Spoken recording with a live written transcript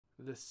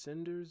The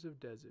Cinders of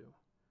Dezu,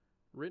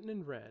 written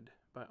and read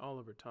by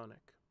Oliver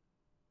Tonic.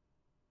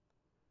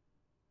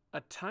 A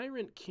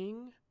tyrant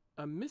king,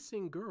 a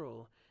missing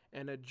girl,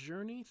 and a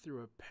journey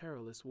through a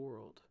perilous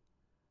world.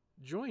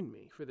 Join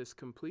me for this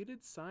completed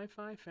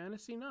sci-fi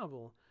fantasy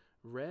novel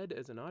read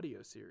as an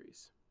audio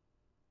series.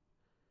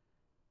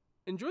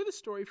 Enjoy the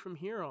story from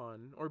here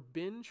on, or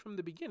binge from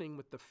the beginning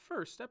with the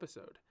first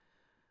episode.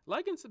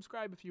 Like and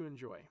subscribe if you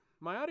enjoy.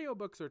 My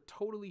audiobooks are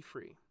totally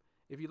free.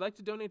 If you'd like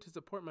to donate to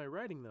support my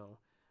writing, though,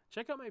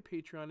 check out my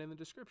Patreon in the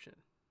description.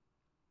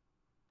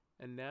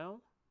 And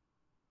now,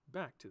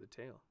 back to the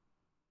tale.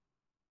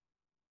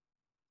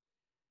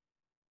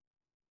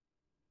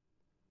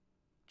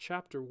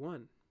 Chapter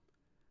 1.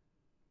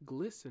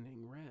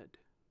 Glistening Red.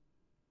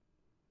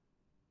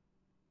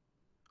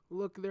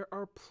 Look, there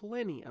are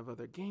plenty of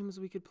other games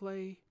we could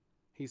play,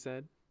 he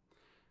said.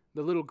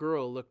 The little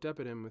girl looked up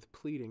at him with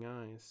pleading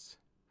eyes.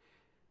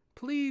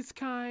 Please,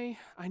 Kai,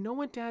 I know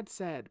what Dad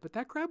said, but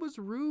that crab was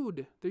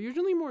rude. They're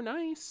usually more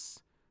nice.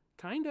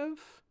 Kind of.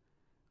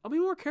 I'll be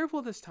more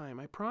careful this time,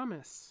 I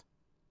promise.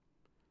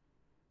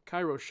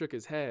 Cairo shook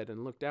his head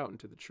and looked out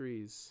into the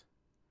trees.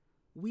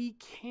 We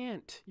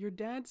can't. Your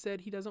dad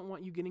said he doesn't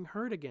want you getting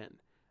hurt again.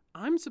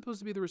 I'm supposed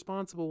to be the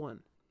responsible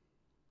one.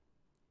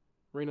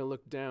 Raina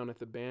looked down at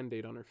the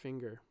Band-Aid on her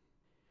finger.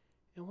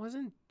 It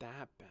wasn't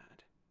that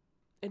bad.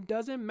 It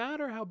doesn't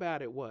matter how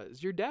bad it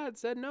was. Your dad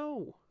said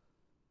no.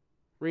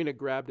 Raina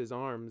grabbed his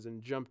arms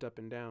and jumped up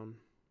and down.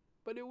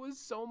 But it was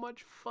so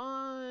much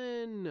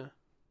fun.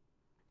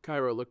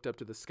 Cairo looked up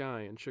to the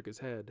sky and shook his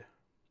head.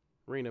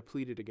 Raina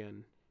pleaded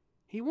again.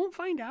 He won't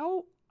find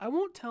out. I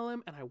won't tell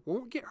him, and I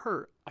won't get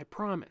hurt. I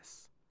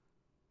promise.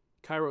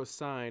 Cairo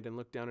sighed and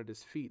looked down at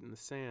his feet in the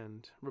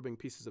sand, rubbing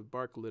pieces of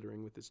bark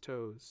littering with his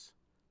toes.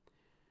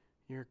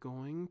 You're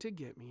going to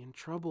get me in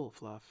trouble,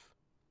 Fluff.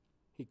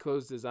 He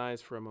closed his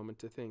eyes for a moment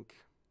to think.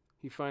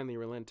 He finally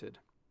relented.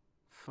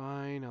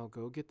 Fine, I'll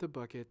go get the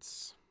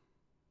buckets.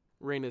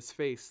 Raina's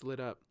face lit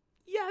up.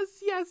 Yes,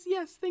 yes,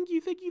 yes, thank you,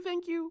 thank you,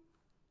 thank you.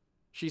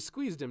 She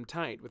squeezed him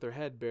tight with her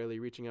head barely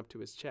reaching up to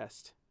his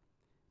chest.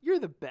 You're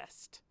the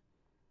best.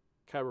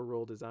 Cairo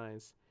rolled his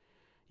eyes.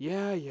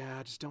 Yeah,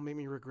 just don't make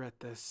me regret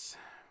this.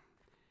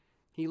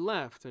 He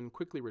left and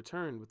quickly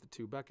returned with the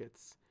 2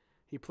 buckets.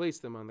 He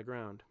placed them on the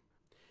ground.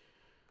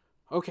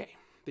 Okay,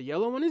 the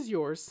yellow one is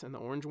yours and the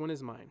orange one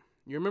is mine.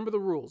 You remember the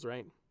rules,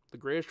 right? The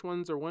grayish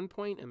ones are 1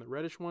 point and the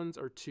reddish ones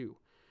are 2.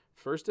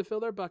 First to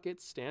fill their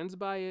bucket stands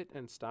by it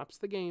and stops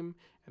the game,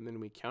 and then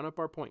we count up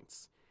our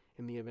points.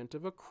 In the event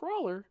of a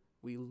crawler,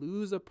 we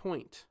lose a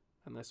point,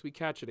 unless we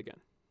catch it again.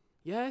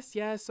 Yes,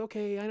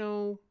 okay, I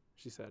know,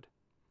 she said.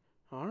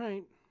 All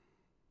right,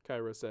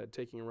 Cairo said,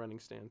 taking a running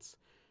stance.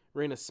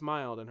 Raina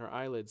smiled and her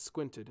eyelids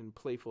squinted in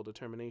playful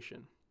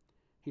determination.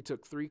 He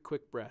took 3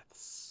 quick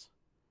breaths.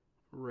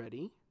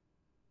 Ready,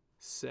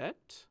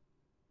 set,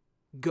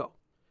 go.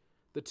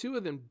 The 2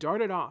 of them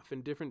darted off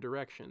in different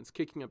directions,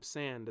 kicking up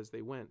sand as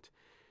they went.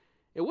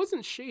 It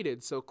wasn't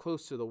shaded so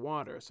close to the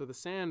water, so the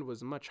sand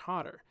was much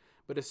hotter,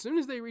 but as soon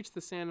as they reached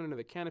the sand under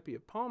the canopy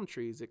of palm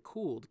trees, it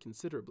cooled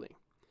considerably.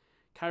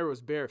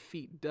 Cairo's bare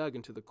feet dug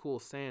into the cool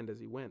sand as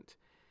he went.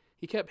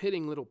 He kept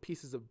hitting little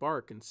pieces of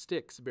bark and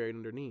sticks buried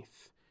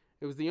underneath.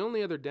 It was the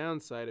only other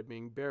downside of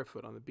being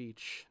barefoot on the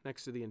beach,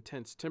 next to the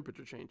intense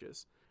temperature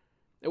changes.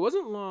 It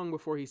wasn't long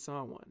before he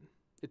saw one.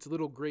 Its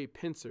little gray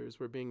pincers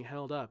were being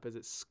held up as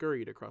it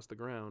scurried across the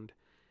ground.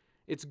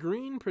 Its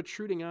green,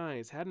 protruding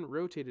eyes hadn't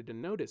rotated to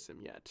notice him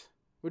yet,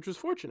 which was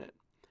fortunate.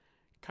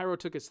 Cairo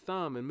took his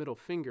thumb and middle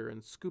finger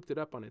and scooped it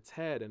up on its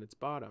head and its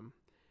bottom.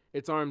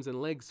 Its arms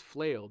and legs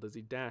flailed as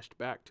he dashed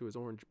back to his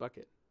orange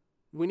bucket.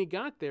 When he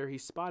got there, he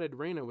spotted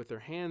Raina with her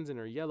hands in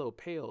her yellow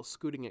pail,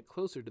 scooting it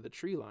closer to the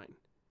tree line.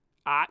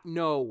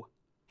 No,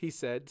 he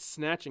said,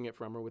 snatching it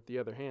from her with the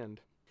other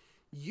hand.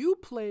 You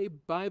play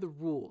by the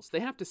rules.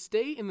 They have to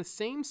stay in the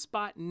same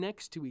spot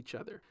next to each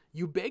other.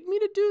 You begged me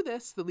to do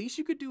this. The least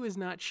you could do is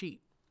not cheat.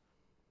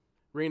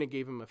 Raina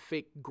gave him a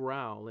fake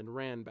growl and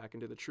ran back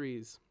into the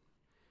trees.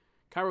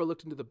 Cairo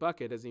looked into the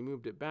bucket as he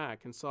moved it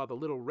back and saw the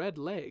little red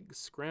legs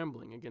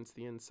scrambling against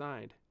the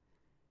inside.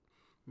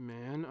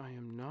 Man, I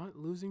am not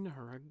losing to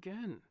her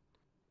again,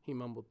 he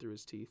mumbled through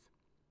his teeth.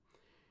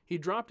 He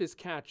dropped his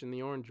catch in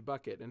the orange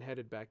bucket and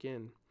headed back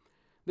in.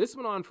 This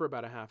went on for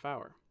about a half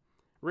hour.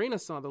 Raina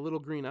saw the little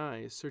green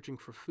eyes searching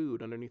for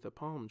food underneath a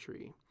palm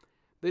tree.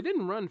 They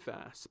didn't run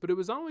fast, but it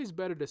was always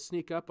better to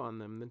sneak up on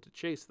them than to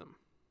chase them.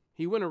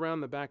 He went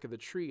around the back of the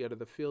tree out of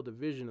the field of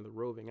vision of the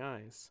roving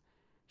eyes.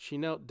 She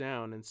knelt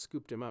down and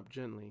scooped him up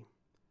gently.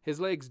 His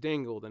legs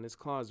dangled and his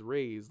claws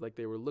raised like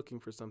they were looking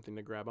for something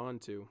to grab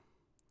onto.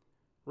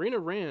 Raina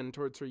ran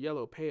towards her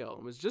yellow pail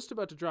and was just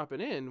about to drop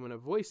it in when a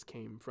voice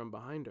came from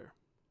behind her.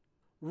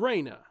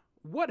 Raina,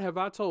 what have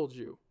I told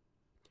you?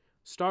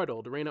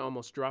 Startled, Raina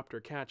almost dropped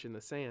her catch in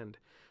the sand.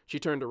 She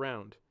turned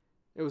around.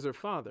 It was her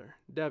father,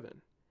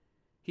 Devin.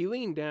 He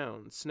leaned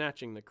down,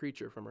 snatching the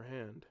creature from her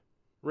hand.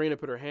 Raina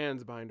put her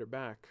hands behind her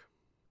back.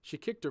 She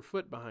kicked her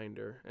foot behind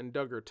her and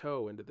dug her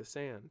toe into the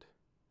sand.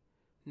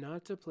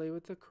 Not to play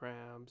with the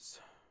crabs.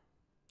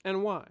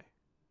 And why?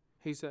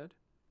 he said.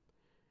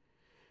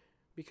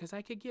 Because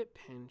I could get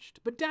pinched.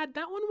 But Dad,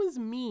 that one was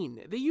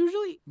mean. They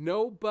usually...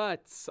 No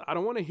buts. I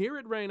don't want to hear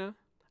it, Raina.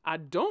 I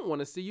don't want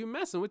to see you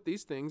messing with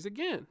these things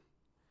again.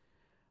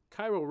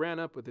 Cairo ran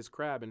up with his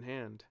crab in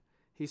hand.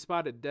 He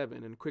spotted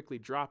Devin and quickly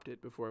dropped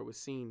it before it was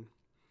seen.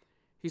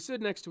 He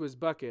stood next to his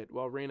bucket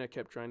while Raina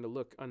kept trying to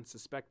look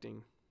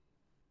unsuspecting.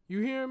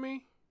 You hear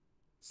me?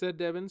 Said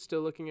Devin,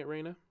 still looking at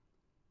Raina.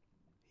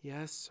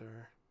 Yes,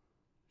 sir,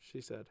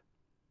 she said.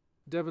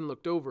 Devin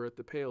looked over at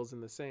the pails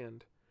in the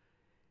sand.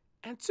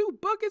 And 2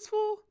 buckets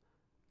full?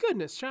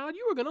 Goodness, child,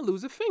 you were going to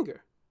lose a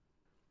finger.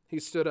 He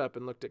stood up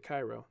and looked at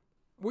Cairo.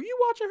 Were you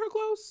watching her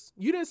close?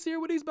 You didn't see her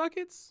with these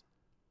buckets?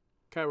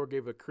 Cairo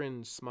gave a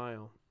cringe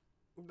smile.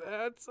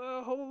 That's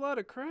a whole lot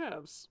of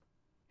crabs,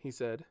 he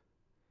said.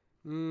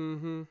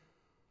 Mm-hmm,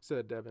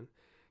 said Devin.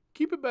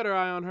 Keep a better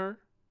eye on her.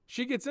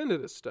 She gets into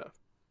this stuff.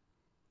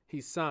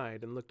 He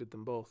sighed and looked at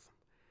them both.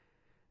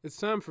 It's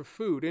time for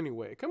food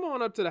anyway. Come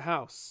on up to the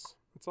house.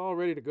 It's all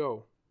ready to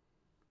go.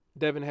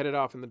 Devin headed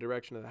off in the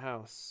direction of the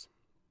house.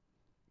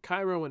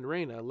 Cairo and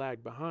Raina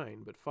lagged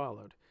behind, but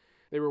followed.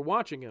 They were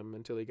watching him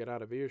until he got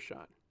out of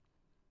earshot.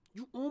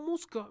 You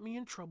almost got me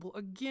in trouble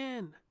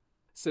again,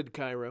 said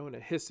Cairo in a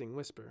hissing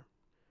whisper.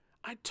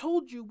 I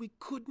told you we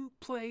couldn't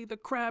play the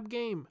crab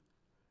game.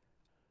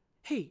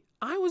 Hey,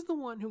 I was the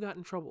one who got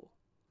in trouble,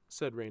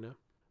 said Raina.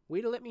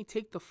 Way to let me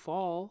take the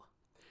fall.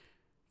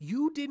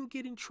 You didn't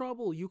get in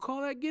trouble. You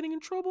call that getting in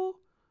trouble?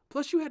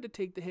 Plus you had to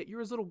take the hit. You're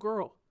his little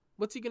girl.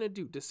 What's he gonna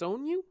do,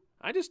 disown you?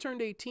 I just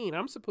turned 18.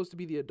 I'm supposed to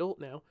be the adult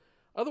now.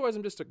 Otherwise,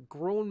 I'm just a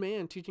grown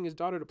man teaching his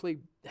daughter to play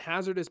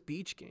hazardous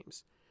beach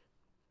games.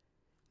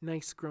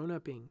 Nice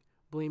grown-upping,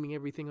 blaming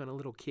everything on a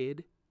little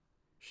kid,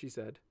 she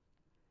said.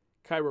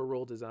 Cairo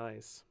rolled his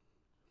eyes.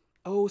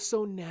 Oh,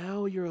 so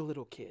now you're a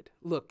little kid.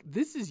 Look,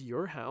 this is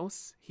your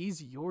house.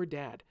 He's your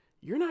dad.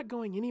 You're not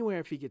going anywhere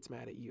if he gets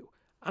mad at you.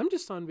 I'm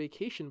just on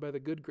vacation by the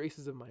good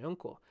graces of my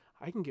uncle.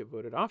 I can get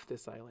voted off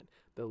this island.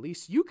 The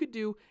least you could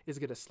do is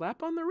get a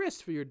slap on the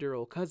wrist for your dear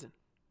old cousin.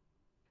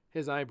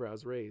 His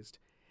eyebrows raised.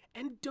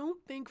 And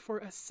don't think for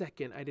a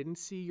second I didn't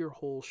see your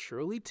whole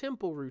Shirley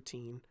Temple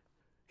routine.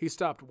 He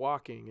stopped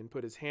walking and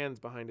put his hands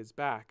behind his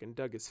back and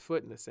dug his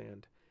foot in the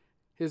sand.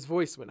 His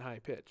voice went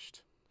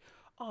high-pitched.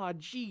 Aw,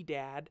 gee,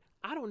 Dad,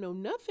 I don't know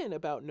nothing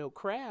about no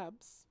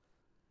crabs.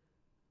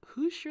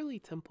 Who's Shirley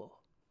Temple?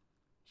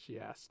 She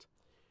asked.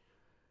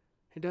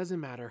 It doesn't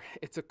matter.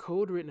 It's a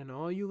code written in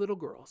all you little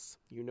girls.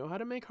 You know how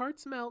to make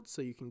hearts melt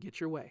so you can get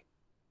your way.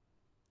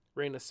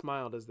 Raina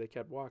smiled as they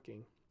kept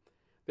walking.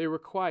 They were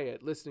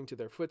quiet, listening to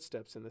their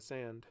footsteps in the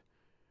sand.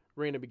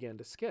 Raina began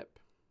to skip.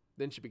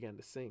 Then she began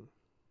to sing.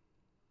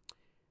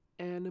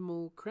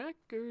 Animal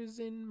crackers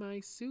in my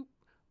soup,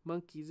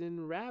 monkeys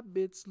and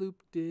rabbits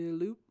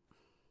loop-de-loop.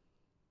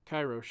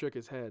 Cairo shook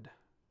his head.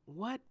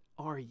 What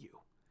are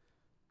you?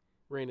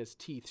 Raina's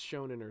teeth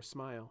shone in her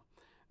smile.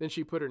 Then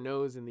she put her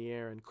nose in the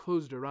air and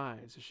closed her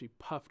eyes as she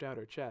puffed out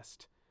her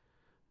chest.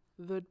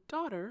 The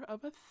daughter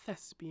of a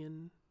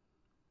thespian.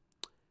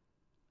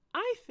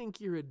 I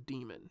think you're a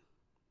demon,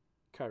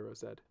 Cairo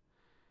said.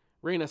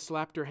 Raina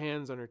slapped her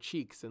hands on her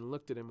cheeks and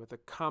looked at him with a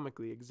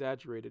comically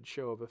exaggerated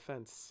show of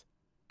offense.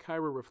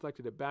 Cairo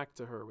reflected it back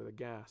to her with a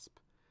gasp.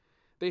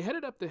 They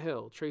headed up the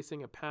hill,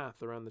 tracing a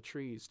path around the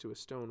trees to a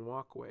stone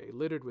walkway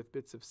littered with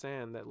bits of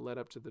sand that led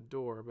up to the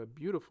door of a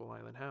beautiful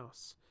island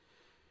house.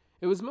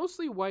 It was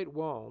mostly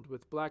white-walled,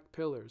 with black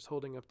pillars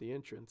holding up the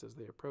entrance as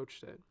they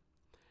approached it.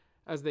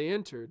 As they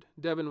entered,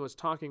 Devin was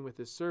talking with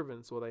his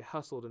servants while they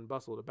hustled and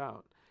bustled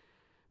about.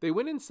 They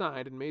went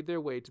inside and made their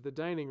way to the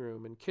dining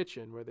room and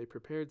kitchen where they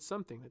prepared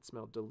something that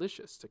smelled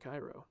delicious to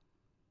Cairo.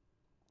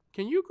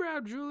 Can you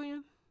grab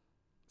Julian?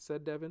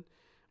 Said Devin.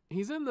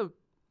 He's in the...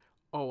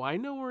 Oh, I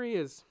know where he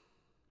is,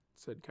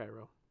 said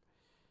Cairo.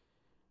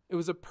 It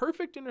was a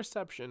perfect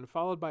interception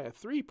followed by a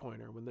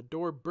three-pointer when the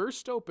door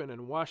burst open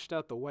and washed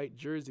out the white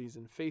jerseys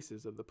and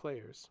faces of the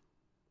players.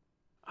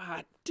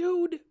 Ah,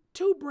 dude,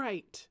 too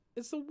bright.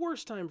 It's the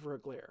worst time for a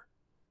glare,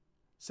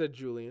 said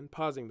Julian,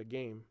 pausing the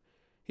game.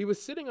 He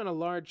was sitting on a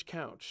large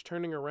couch,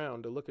 turning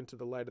around to look into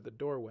the light of the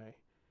doorway.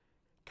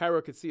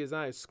 Cairo could see his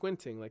eyes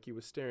squinting like he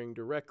was staring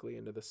directly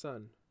into the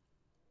sun.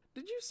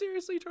 Did you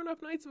seriously turn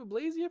off Knights of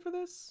Ablasia for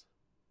this?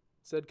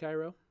 Said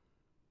Cairo.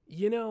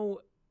 You know,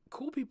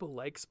 cool people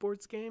like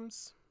sports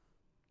games.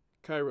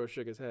 Cairo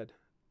shook his head.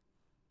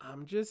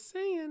 I'm just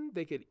saying,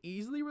 they could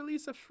easily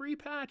release a free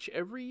patch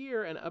every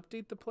year and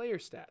update the player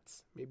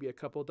stats. Maybe a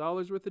couple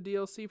dollars worth of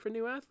DLC for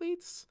new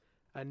athletes?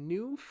 A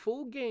new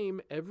full game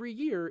every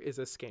year is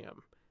a scam.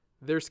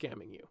 They're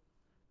scamming you.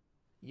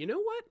 You know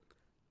what?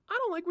 I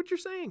don't like what you're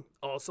saying.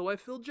 Also, I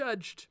feel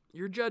judged.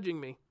 You're judging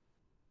me.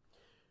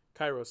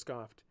 Cairo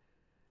scoffed.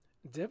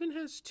 Devin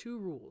has 2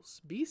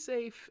 rules. Be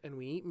safe and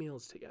we eat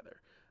meals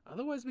together.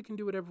 Otherwise, we can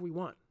do whatever we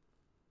want.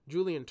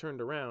 Julian turned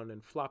around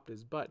and flopped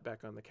his butt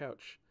back on the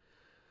couch.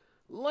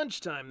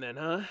 Lunchtime then,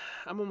 huh?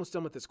 I'm almost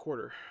done with this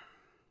quarter.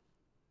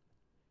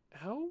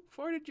 How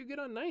far did you get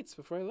on Knights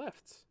before I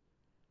left?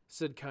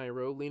 Said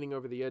Cairo, leaning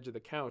over the edge of the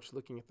couch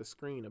looking at the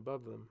screen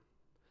above them.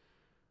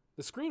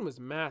 The screen was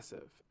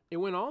massive. It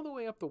went all the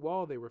way up the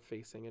wall they were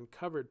facing and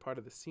covered part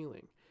of the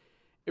ceiling.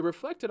 It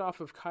reflected off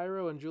of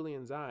Cairo and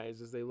Julian's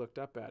eyes as they looked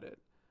up at it,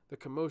 the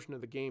commotion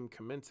of the game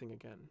commencing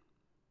again.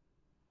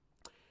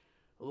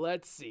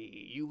 Let's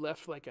see, you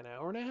left like an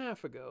hour and a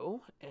half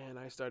ago, and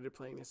I started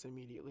playing this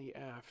immediately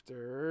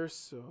after,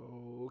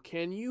 so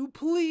can you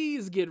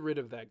please get rid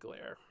of that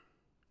glare?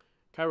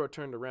 Cairo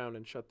turned around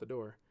and shut the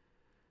door.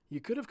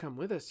 You could have come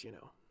with us, you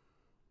know.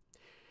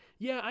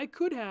 Yeah, I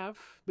could have,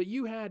 but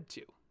you had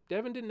to.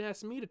 Devin didn't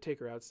ask me to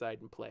take her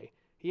outside and play.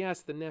 He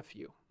asked the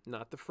nephew,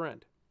 not the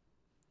friend.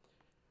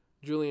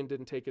 Julian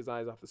didn't take his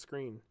eyes off the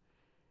screen.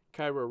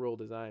 Cairo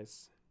rolled his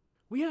eyes.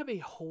 We have a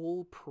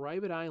whole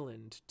private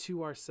island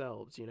to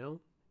ourselves, you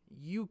know?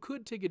 You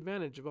could take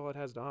advantage of all it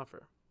has to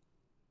offer.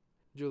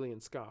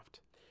 Julian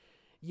scoffed.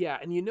 Yeah,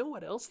 and you know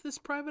what else this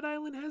private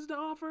island has to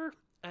offer?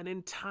 An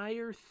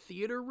entire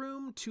theater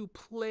room to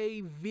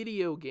play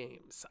video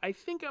games. I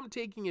think I'm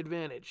taking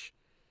advantage.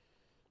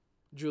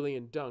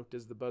 Julian dunked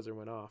as the buzzer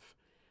went off.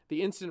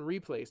 The instant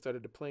replay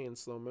started to play in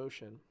slow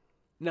motion.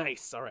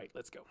 Nice, all right,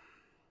 let's go,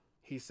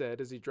 he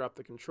said as he dropped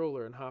the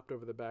controller and hopped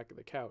over the back of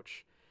the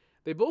couch.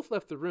 They both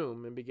left the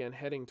room and began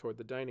heading toward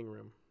the dining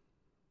room.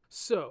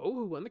 So,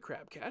 who won the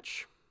crab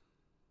catch?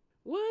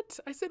 What?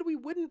 I said we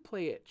wouldn't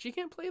play it. She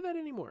can't play that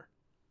anymore,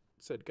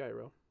 said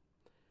Cairo.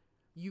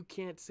 You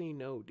can't say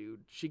no,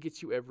 dude. She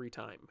gets you every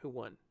time. Who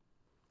won?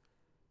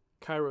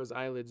 Cairo's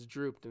eyelids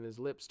drooped and his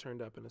lips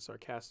turned up in a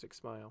sarcastic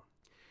smile.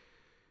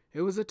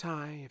 It was a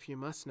tie, if you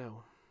must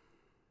know.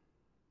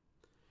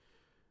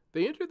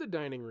 They entered the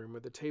dining room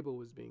where the table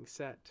was being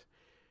set.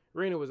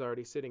 Raina was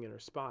already sitting in her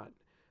spot.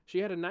 She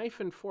had a knife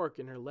and fork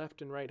in her left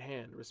and right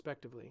hand,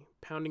 respectively,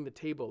 pounding the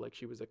table like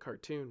she was a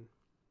cartoon.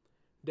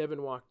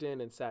 Devin walked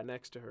in and sat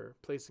next to her,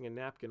 placing a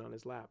napkin on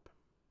his lap.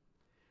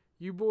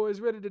 You boys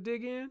ready to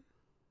dig in?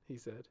 He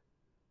said.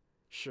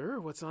 Sure,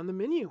 what's on the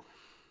menu?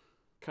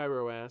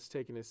 Cairo asked,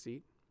 taking his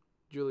seat.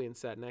 Julian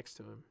sat next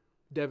to him.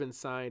 Devin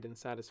sighed in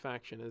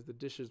satisfaction as the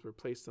dishes were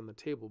placed on the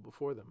table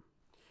before them.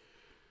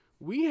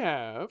 We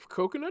have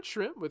coconut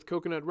shrimp with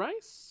coconut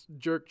rice,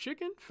 jerk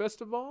chicken,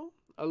 festival,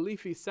 a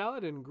leafy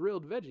salad, and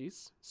grilled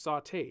veggies,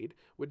 sautéed,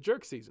 with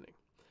jerk seasoning.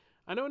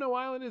 I know no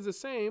island is the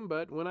same,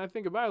 but when I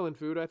think of island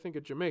food, I think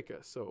of Jamaica,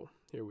 so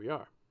here we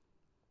are.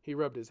 He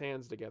rubbed his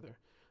hands together.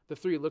 The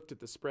three looked at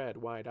the spread,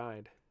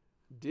 wide-eyed.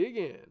 Dig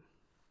in,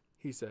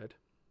 he said.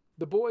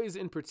 The boys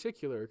in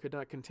particular could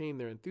not contain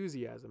their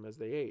enthusiasm as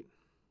they ate.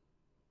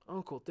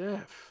 Uncle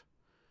Dev,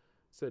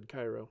 said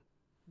Cairo,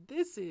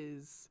 this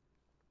is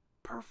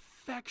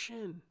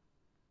perfection.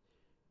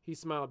 He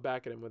smiled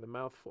back at him with a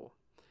mouthful.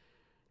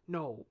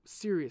 No,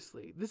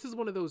 seriously, this is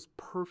one of those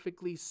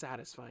perfectly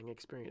satisfying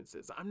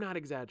experiences. I'm not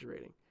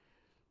exaggerating.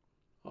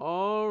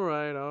 All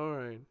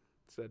right,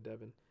 said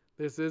Devin.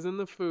 This isn't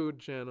the food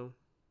channel.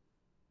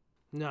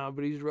 Nah,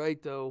 but he's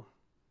right, though,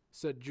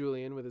 said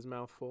Julian with his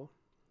mouth full.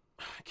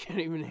 I can't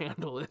even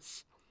handle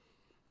this.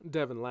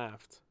 Devin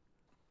laughed.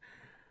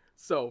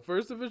 So,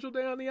 first official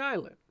day on the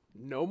island.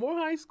 No more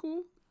high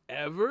school,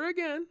 ever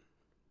again.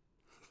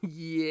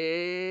 Yeah,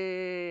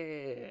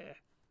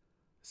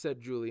 said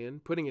Julian,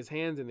 putting his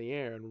hands in the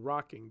air and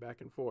rocking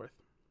back and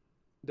forth.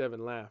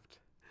 Devin laughed.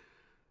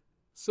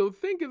 So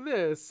think of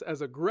this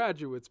as a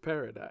graduate's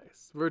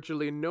paradise.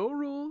 Virtually no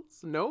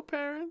rules, no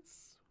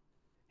parents.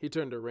 He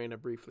turned to Raina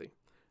briefly.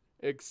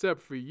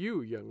 Except for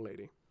you, young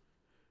lady.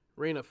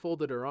 Raina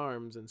folded her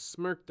arms and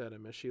smirked at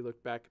him as she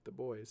looked back at the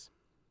boys.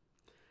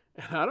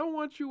 And I don't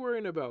want you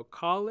worrying about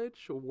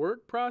college or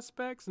work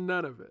prospects,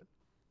 none of it.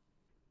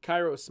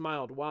 Cairo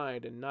smiled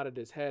wide and nodded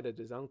his head at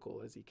his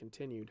uncle as he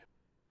continued.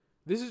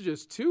 This is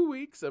just 2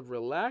 weeks of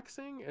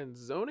relaxing and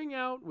zoning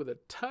out with a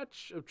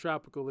touch of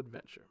tropical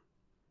adventure.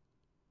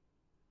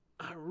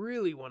 I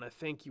really want to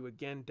thank you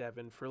again,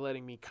 Devin, for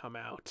letting me come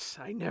out.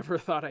 I never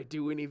thought I'd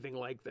do anything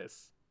like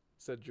this,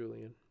 said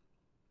Julian.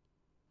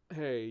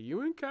 Hey,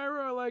 you and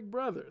Cairo are like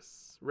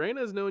brothers.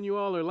 Raina's known you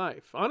all her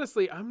life.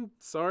 Honestly, I'm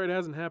sorry it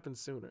hasn't happened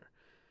sooner.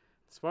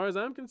 As far as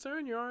I'm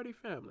concerned, you're already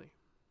family.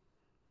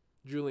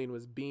 Julian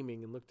was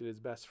beaming and looked at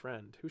his best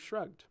friend, who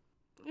shrugged.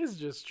 It's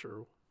just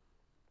true.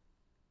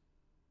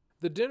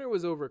 The dinner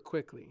was over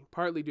quickly,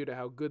 partly due to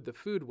how good the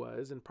food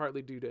was and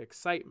partly due to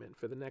excitement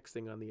for the next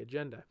thing on the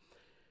agenda.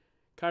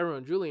 Cairo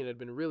and Julian had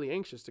been really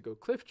anxious to go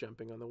cliff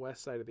jumping on the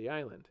west side of the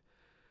island.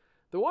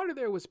 The water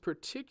there was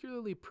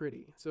particularly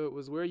pretty, so it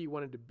was where you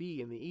wanted to be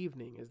in the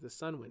evening as the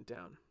sun went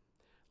down.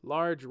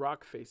 Large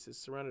rock faces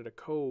surrounded a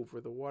cove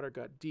where the water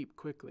got deep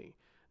quickly,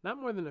 not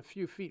more than a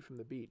few feet from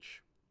the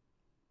beach.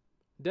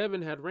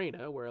 Devin had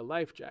Raina wear a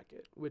life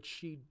jacket, which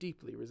she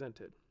deeply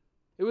resented.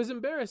 It was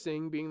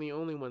embarrassing being the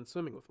only one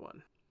swimming with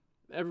one.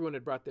 Everyone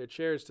had brought their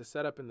chairs to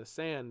set up in the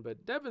sand,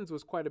 but Devin's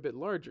was quite a bit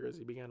larger as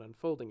he began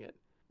unfolding it.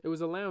 It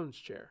was a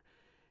lounge chair.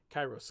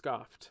 Cairo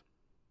scoffed.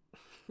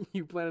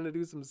 You planning to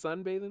do some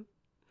sunbathing?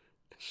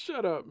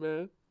 Shut up,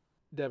 man.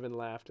 Devin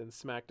laughed and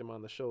smacked him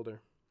on the shoulder.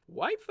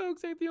 White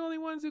folks ain't the only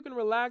ones who can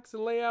relax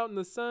and lay out in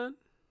the sun.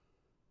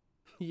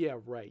 Yeah,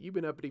 right. You've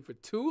been uppity for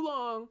too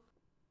long.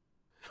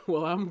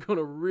 Well, I'm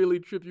gonna really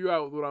trip you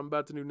out with what I'm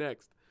about to do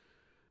next.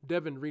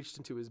 Devin reached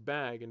into his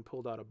bag and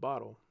pulled out a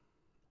bottle.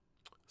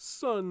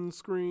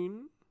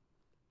 Sunscreen.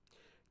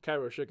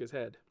 Cairo shook his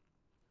head.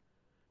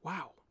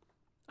 Wow,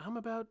 I'm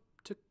about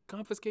to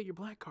confiscate your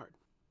black card.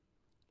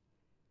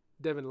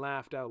 Devin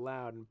laughed out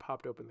loud and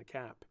popped open the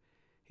cap.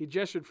 He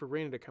gestured for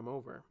Raina to come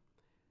over.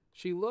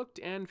 She looked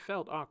and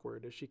felt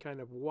awkward as she kind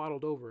of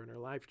waddled over in her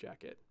life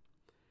jacket.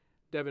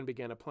 Devin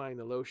began applying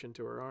the lotion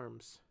to her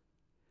arms.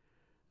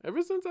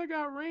 Ever since I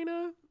got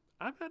Raina,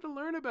 I've had to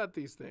learn about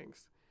these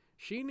things.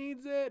 She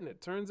needs it, and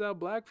it turns out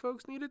black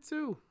folks need it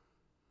too.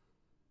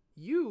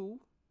 You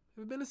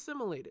have been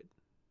assimilated,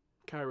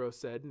 Cairo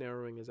said,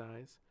 narrowing his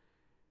eyes.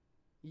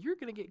 You're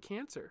gonna get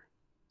cancer,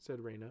 said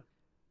Raina.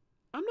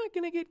 I'm not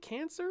gonna get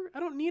cancer. I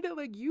don't need it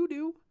like you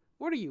do.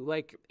 What are you,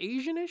 like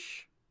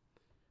Asianish?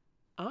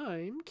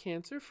 I'm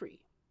cancer-free.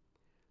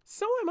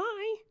 So am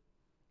I.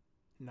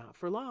 Not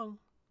for long.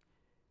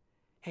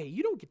 Hey,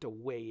 you don't get to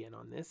weigh in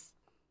on this.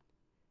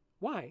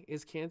 Why?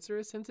 Is cancer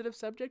a sensitive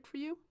subject for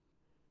you?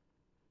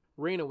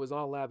 Raina was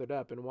all lathered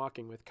up and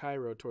walking with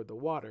Cairo toward the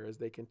water as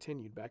they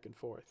continued back and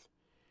forth.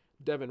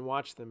 Devin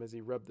watched them as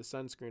he rubbed the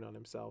sunscreen on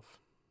himself.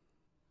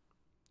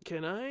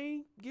 Can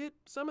I get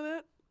some of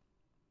that?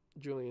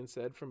 Julian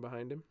said from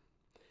behind him.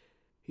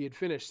 He had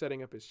finished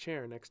setting up his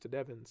chair next to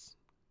Devin's.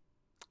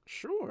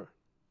 Sure,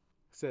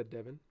 said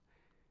Devin.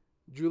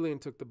 Julian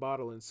took the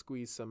bottle and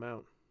squeezed some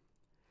out.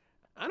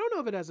 I don't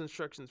know if it has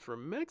instructions for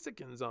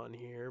Mexicans on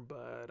here,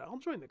 but I'll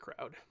join the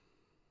crowd.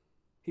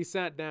 He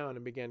sat down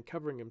and began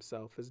covering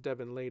himself as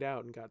Devin laid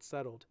out and got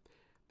settled.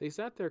 They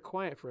sat there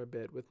quiet for a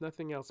bit with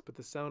nothing else but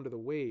the sound of the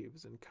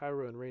waves and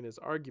Cairo and Raina's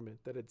argument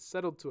that had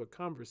settled to a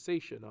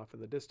conversation off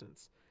in the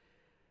distance.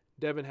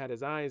 Devin had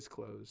his eyes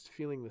closed,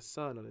 feeling the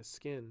sun on his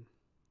skin.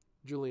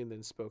 Julian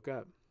then spoke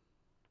up.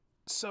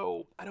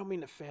 So, I don't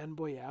mean to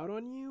fanboy out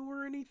on you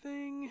or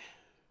anything.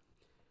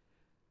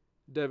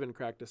 Devin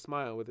cracked a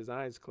smile with his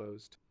eyes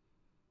closed.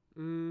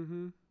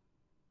 I've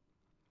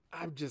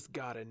just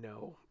gotta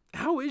know.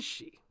 How is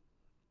she?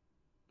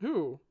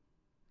 Who?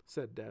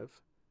 Said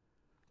Dev.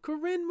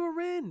 Corinne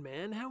Morin,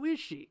 man. How is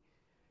she?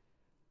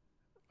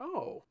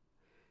 Oh.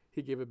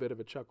 He gave a bit of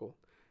a chuckle.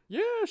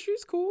 Yeah,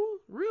 she's cool.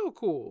 Real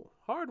cool.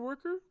 Hard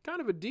worker.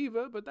 Kind of a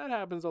diva, but that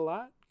happens a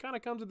lot. Kind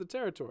of comes with the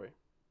territory.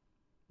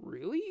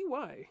 Really?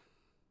 Why?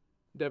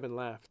 Devin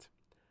laughed.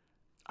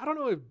 I don't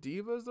know if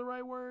diva is the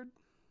right word.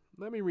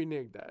 Let me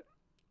renege that.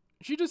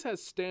 She just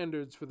has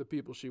standards for the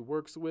people she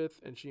works with,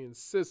 and she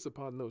insists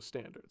upon those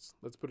standards.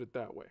 Let's put it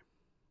that way.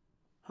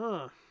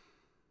 Huh.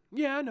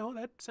 Yeah, no,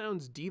 that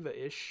sounds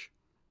diva-ish.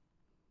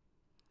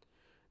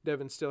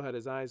 Devin still had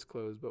his eyes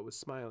closed, but was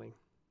smiling.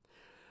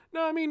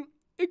 No, I mean,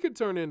 it could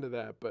turn into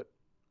that, but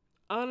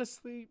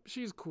honestly,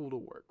 she's cool to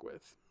work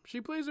with.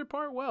 She plays her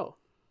part well.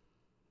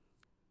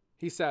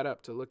 He sat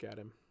up to look at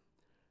him.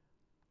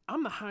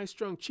 I'm the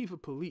high-strung chief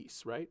of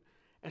police, right?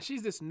 And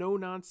she's this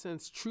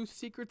no-nonsense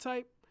truth-seeker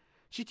type.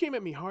 She came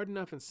at me hard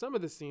enough in some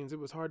of the scenes it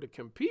was hard to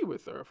compete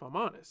with her, if I'm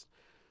honest.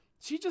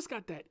 She just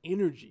got that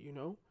energy, you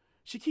know?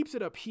 She keeps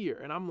it up here,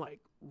 and I'm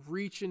like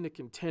reaching to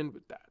contend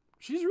with that.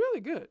 She's really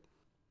good.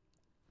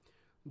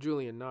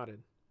 Julian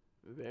nodded.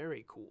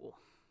 Very cool.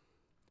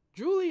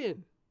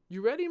 Julian,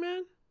 you ready,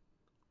 man?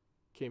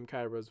 Came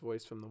Cairo's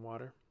voice from the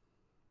water.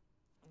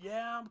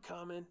 Yeah, I'm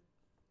coming,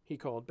 he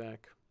called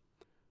back.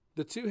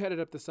 The two headed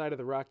up the side of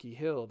the rocky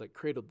hill that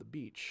cradled the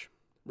beach.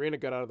 Raina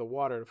got out of the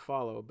water to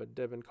follow, but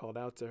Devin called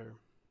out to her.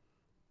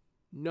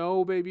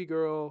 No, baby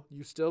girl,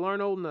 you still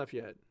aren't old enough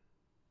yet.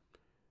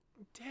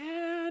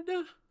 Dad,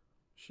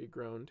 she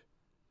groaned.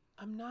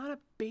 I'm not a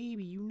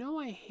baby. You know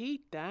I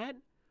hate that.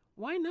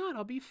 Why not?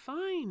 I'll be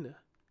fine.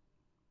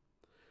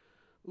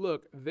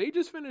 Look, they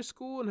just finished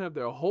school and have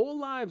their whole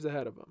lives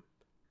ahead of them,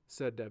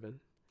 said Devin.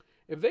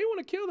 If they want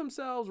to kill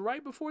themselves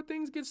right before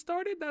things get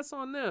started, that's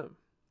on them.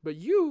 But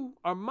you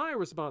are my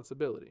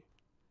responsibility.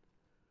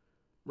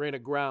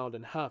 Raina growled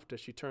and huffed as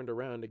she turned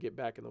around to get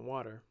back in the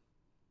water.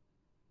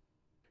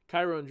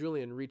 Cairo and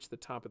Julian reached the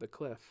top of the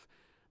cliff.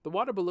 The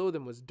water below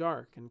them was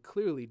dark and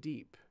clearly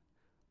deep.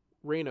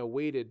 Raina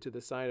waded to the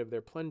side of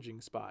their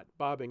plunging spot,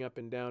 bobbing up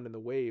and down in the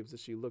waves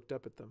as she looked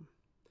up at them.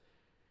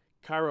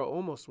 Cairo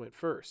almost went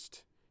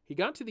first. He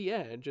got to the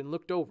edge and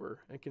looked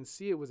over and could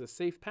see it was a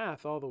safe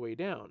path all the way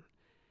down.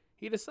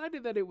 He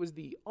decided that it was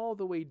the all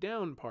the way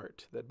down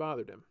part that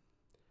bothered him.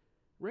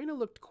 Raina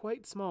looked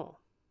quite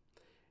small.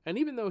 And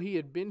even though he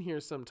had been here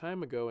some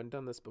time ago and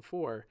done this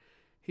before,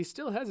 he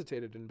still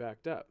hesitated and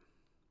backed up.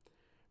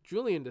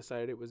 Julian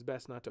decided it was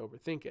best not to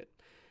overthink it.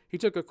 He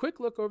took a quick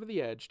look over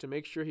the edge to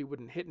make sure he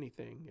wouldn't hit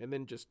anything, and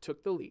then just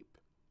took the leap.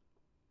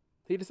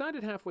 He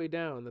decided halfway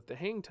down that the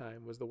hang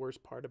time was the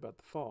worst part about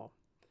the fall.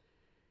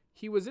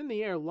 He was in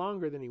the air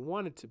longer than he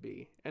wanted to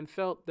be, and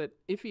felt that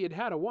if he had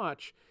had a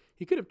watch,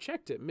 he could have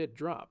checked it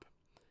mid-drop.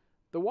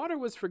 The water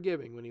was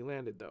forgiving when he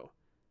landed, though.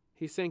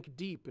 He sank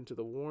deep into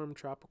the warm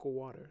tropical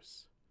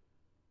waters.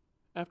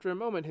 After a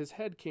moment, his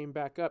head came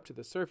back up to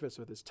the surface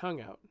with his tongue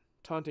out,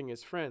 taunting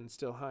his friend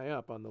still high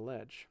up on the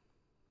ledge.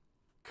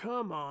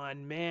 Come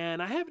on,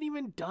 man. I haven't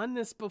even done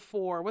this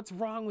before. What's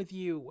wrong with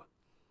you?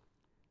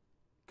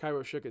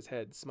 Cairo shook his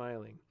head,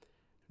 smiling.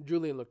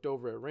 Julian looked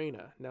over at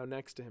Reyna, now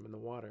next to him in the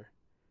water.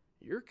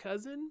 Your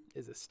cousin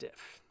is a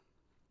stiff.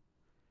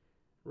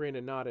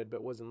 Reyna nodded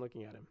but wasn't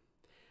looking at him.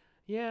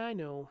 Yeah, I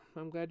know.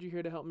 I'm glad you're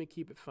here to help me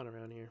keep it fun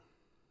around here.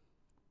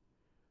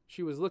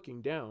 She was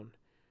looking down.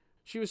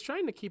 She was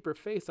trying to keep her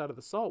face out of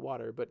the salt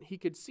water, but he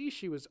could see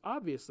she was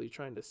obviously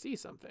trying to see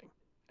something.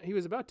 He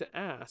was about to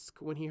ask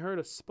when he heard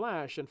a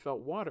splash and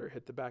felt water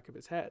hit the back of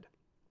his head.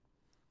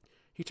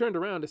 He turned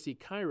around to see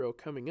Cairo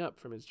coming up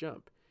from his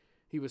jump.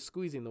 He was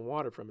squeezing the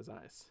water from his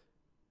eyes.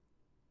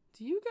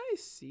 Do you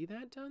guys see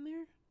that down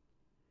there?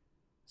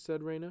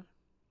 Said Reyna.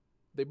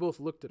 They both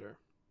looked at her.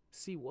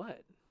 See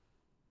what?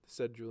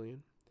 Said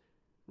Julian.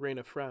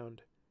 Reyna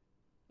frowned.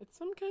 It's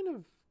some kind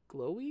of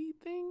glowy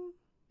thing.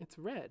 It's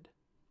red.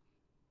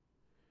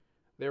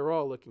 They were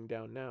all looking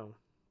down now.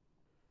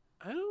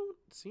 I don't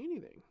see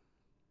anything,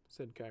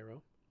 said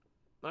Cairo.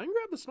 I can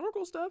grab the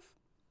snorkel stuff,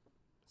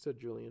 said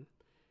Julian.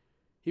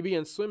 He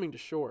began swimming to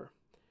shore.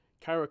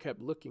 Cairo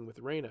kept looking with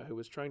Reyna, who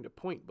was trying to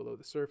point below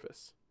the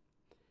surface.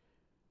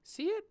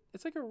 See it?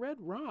 It's like a red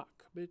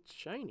rock, but it's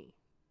shiny.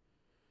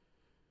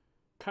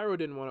 Cairo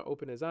didn't want to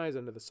open his eyes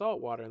under the salt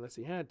water unless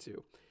he had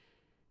to.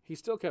 He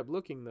still kept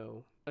looking,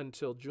 though,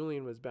 until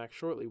Julian was back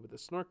shortly with the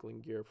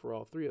snorkeling gear for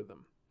all three of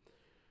them.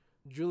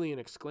 Julian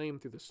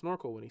exclaimed through the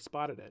snorkel when he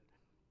spotted it.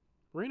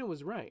 Reyna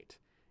was right.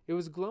 It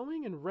was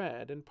glowing and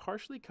red and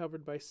partially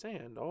covered by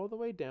sand all the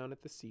way down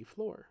at the sea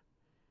floor.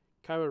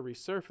 Cairo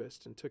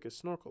resurfaced and took his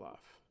snorkel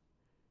off.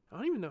 I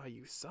don't even know how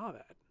you saw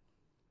that.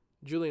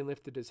 Julian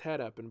lifted his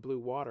head up and blew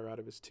water out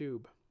of his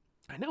tube.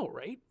 I know,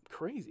 right?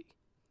 Crazy.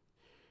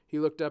 He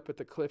looked up at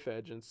the cliff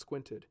edge and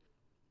squinted.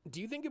 Do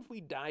you think if we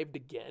dived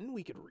again,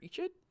 we could reach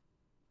it?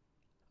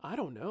 I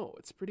don't know.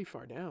 It's pretty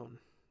far down,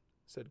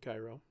 said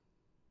Cairo.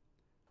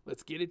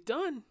 Let's get it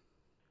done.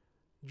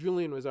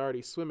 Julian was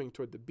already swimming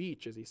toward the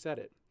beach as he said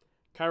it.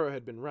 Cairo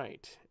had been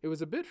right. It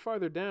was a bit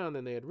farther down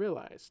than they had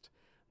realized.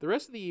 The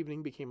rest of the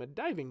evening became a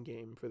diving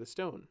game for the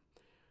stone.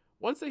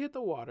 Once they hit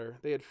the water,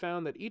 they had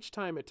found that each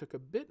time it took a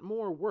bit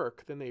more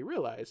work than they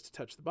realized to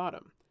touch the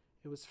bottom.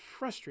 It was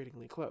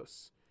frustratingly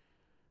close.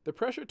 The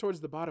pressure towards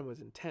the bottom was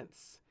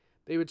intense.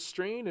 They would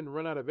strain and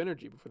run out of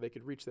energy before they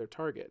could reach their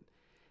target.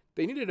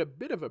 They needed a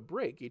bit of a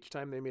break each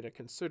time they made a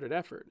concerted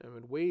effort and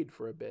would wade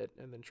for a bit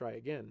and then try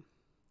again.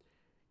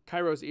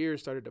 Cairo's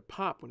ears started to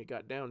pop when he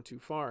got down too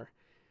far.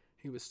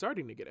 He was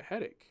starting to get a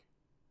headache.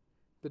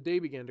 The day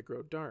began to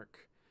grow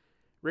dark.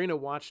 Reyna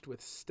watched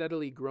with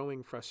steadily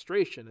growing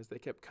frustration as they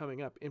kept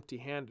coming up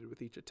empty-handed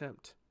with each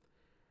attempt.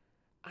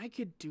 I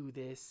could do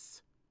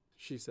this,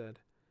 she said.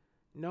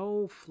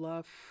 No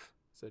fluff,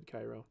 said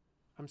Cairo.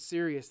 I'm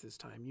serious this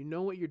time. You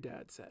know what your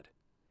dad said.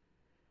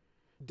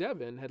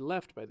 Devin had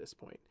left by this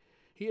point.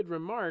 He had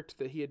remarked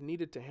that he had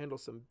needed to handle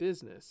some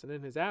business, and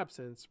in his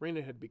absence,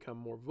 Reyna had become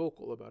more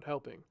vocal about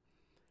helping.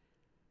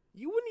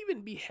 You wouldn't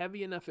even be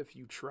heavy enough if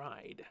you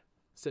tried,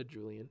 said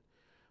Julian.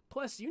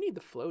 Plus, you need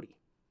the floaty.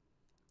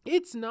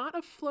 It's not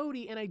a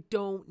floaty, and I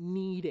don't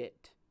need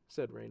it,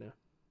 said Reyna.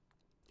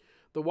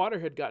 The water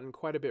had gotten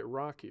quite a bit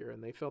rockier,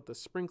 and they felt the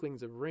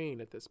sprinklings of rain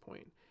at this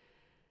point.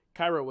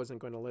 Cairo wasn't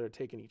going to let her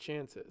take any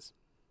chances.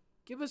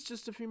 Give us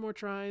just a few more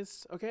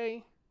tries,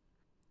 okay?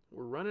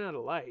 We're running out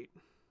of light,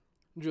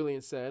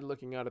 Julian said,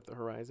 looking out at the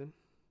horizon.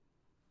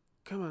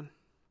 Come on,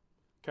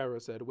 Cairo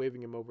said,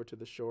 waving him over to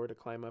the shore to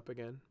climb up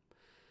again.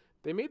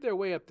 They made their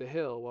way up the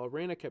hill while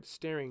Reyna kept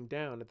staring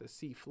down at the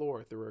sea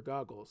floor through her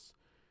goggles.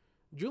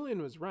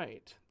 Julian was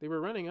right. They were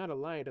running out of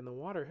light and the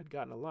water had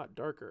gotten a lot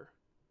darker.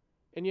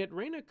 And yet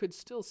Reyna could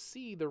still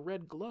see the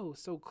red glow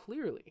so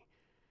clearly.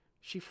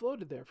 She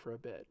floated there for a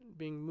bit,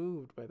 being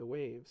moved by the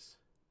waves.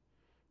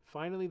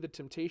 Finally, the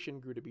temptation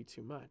grew to be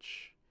too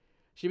much.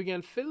 She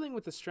began fiddling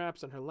with the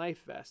straps on her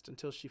life vest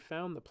until she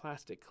found the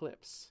plastic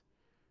clips.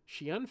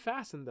 She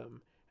unfastened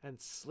them and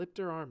slipped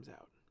her arms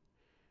out.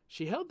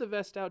 She held the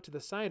vest out to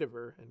the side of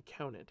her and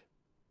counted.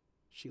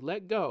 She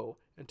let go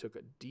and took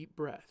a deep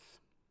breath.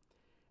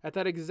 At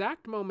that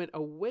exact moment,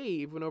 a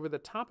wave went over the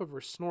top of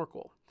her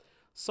snorkel.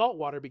 Salt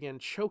water began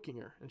choking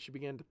her, and she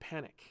began to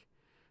panic.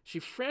 She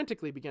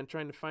frantically began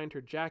trying to find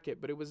her jacket,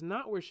 but it was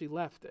not where she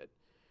left it.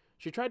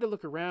 She tried to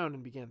look around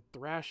and began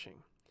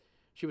thrashing.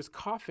 She was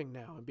coughing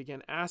now and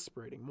began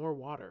aspirating more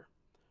water.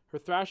 Her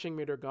thrashing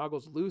made her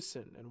goggles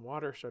loosen, and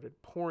water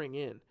started pouring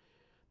in.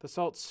 The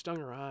salt stung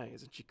her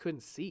eyes, and she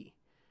couldn't see.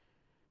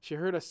 She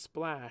heard a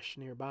splash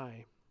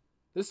nearby.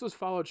 This was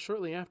followed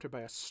shortly after by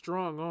a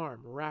strong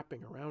arm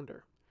wrapping around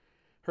her.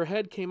 Her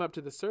head came up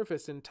to the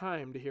surface in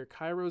time to hear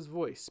Cairo's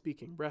voice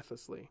speaking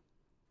breathlessly.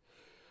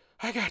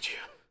 I got you.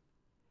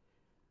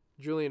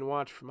 Julian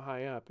watched from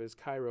high up as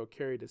Cairo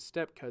carried his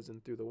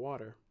step-cousin through the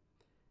water.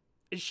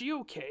 Is she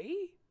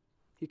okay?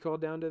 He called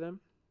down to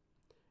them.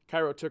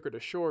 Cairo took her to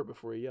shore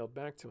before he yelled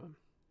back to him.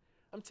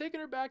 I'm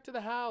taking her back to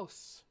the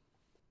house.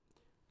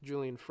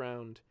 Julian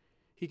frowned.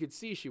 He could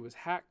see she was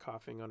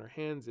hat-coughing on her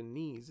hands and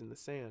knees in the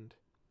sand.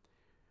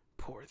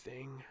 Poor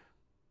thing,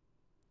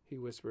 he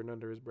whispered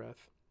under his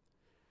breath.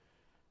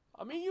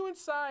 I'll meet you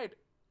inside,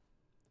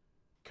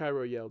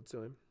 Cairo yelled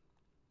to him.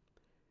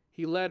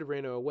 He led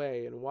Reno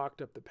away and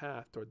walked up the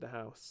path toward the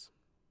house.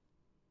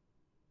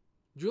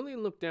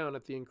 Julian looked down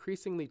at the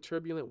increasingly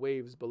turbulent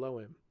waves below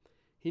him.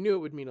 He knew it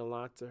would mean a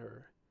lot to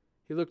her.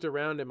 He looked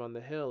around him on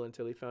the hill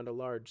until he found a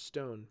large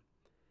stone.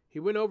 He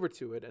went over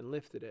to it and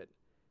lifted it.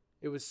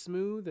 It was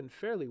smooth and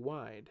fairly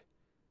wide.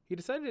 He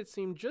decided it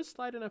seemed just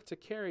light enough to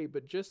carry,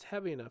 but just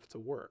heavy enough to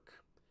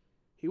work.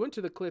 He went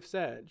to the cliff's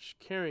edge,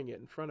 carrying it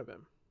in front of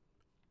him.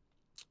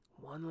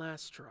 "One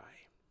last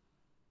try,"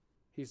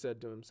 he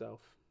said to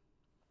himself.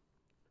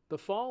 The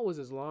fall was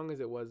as long as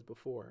it was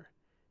before.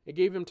 It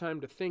gave him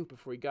time to think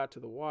before he got to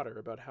the water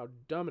about how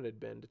dumb it had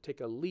been to take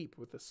a leap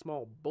with a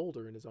small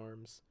boulder in his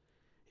arms.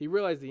 He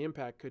realized the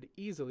impact could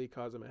easily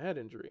cause him a head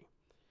injury.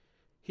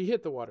 He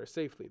hit the water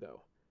safely,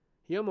 though.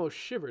 He almost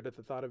shivered at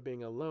the thought of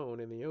being alone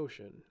in the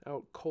ocean,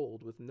 out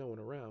cold with no one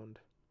around.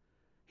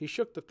 He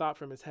shook the thought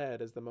from his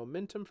head as the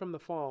momentum from the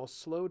fall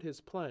slowed his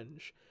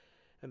plunge,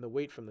 and the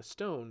weight from the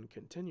stone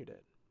continued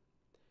it.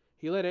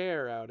 He let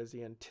air out as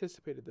he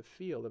anticipated the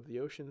feel of the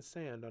ocean's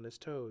sand on his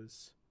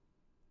toes.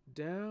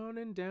 Down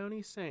and down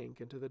he sank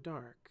into the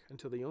dark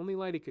until the only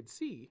light he could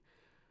see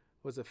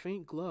was a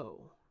faint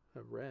glow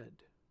of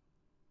red.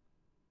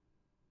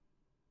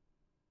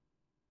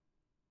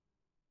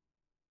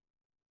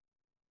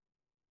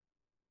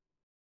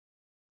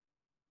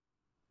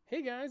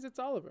 Hey guys, it's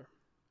Oliver.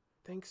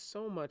 Thanks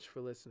so much for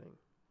listening.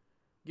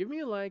 Give me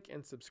a like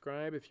and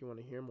subscribe if you want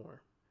to hear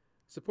more.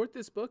 Support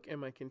this book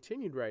and my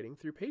continued writing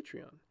through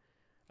Patreon.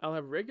 I'll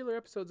have regular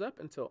episodes up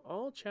until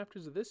all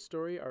chapters of this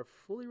story are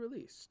fully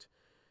released,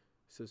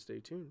 so stay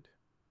tuned.